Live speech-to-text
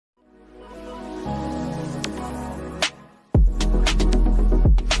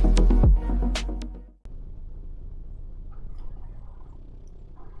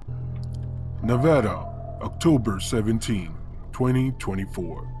Nevada, October 17,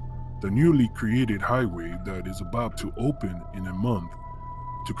 2024. The newly created highway that is about to open in a month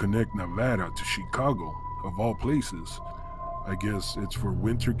to connect Nevada to Chicago, of all places. I guess it's for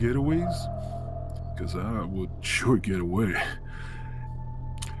winter getaways? Because I would sure get away.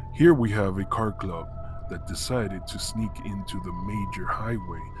 Here we have a car club that decided to sneak into the major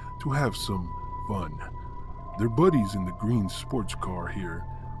highway to have some fun. Their buddies in the green sports car here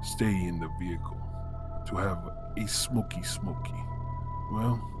stay in the vehicle to have a smoky.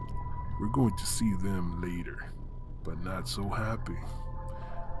 Well, we're going to see them later, but not so happy.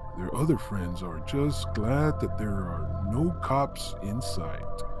 Their other friends are just glad that there are no cops in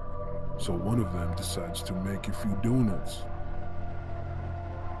sight. So one of them decides to make a few donuts.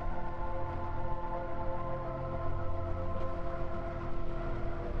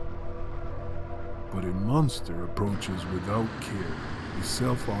 But a monster approaches without care. A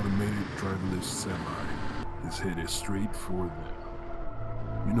self-automated driverless semi is headed straight for them.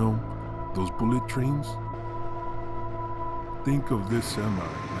 You know, those bullet trains? Think of this semi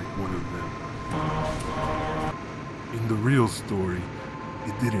like one of them. In the real story,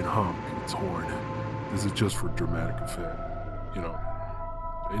 it didn't honk its horn. This is just for dramatic effect, you know.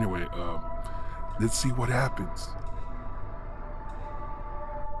 Anyway, let's see what happens.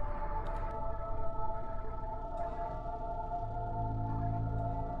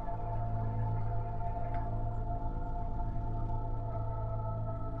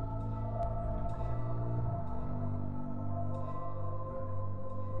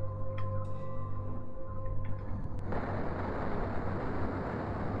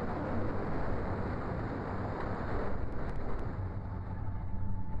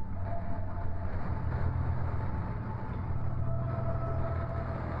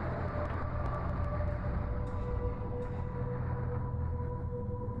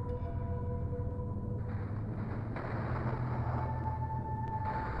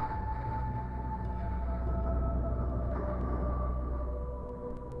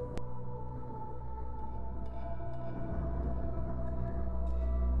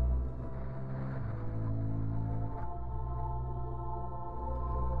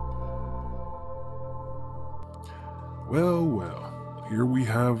 Well, here we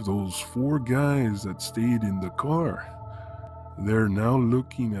have those 4 guys that stayed in the car. They're now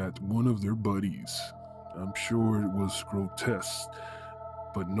looking at one of their buddies. I'm sure it was grotesque,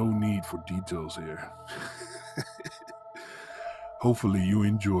 but no need for details here. Hopefully you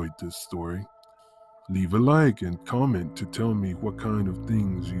enjoyed this story. Leave a like and comment to tell me what kind of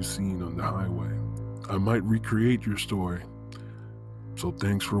things you've seen on the highway. I might recreate your story. So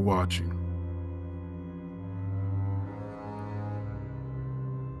thanks for watching.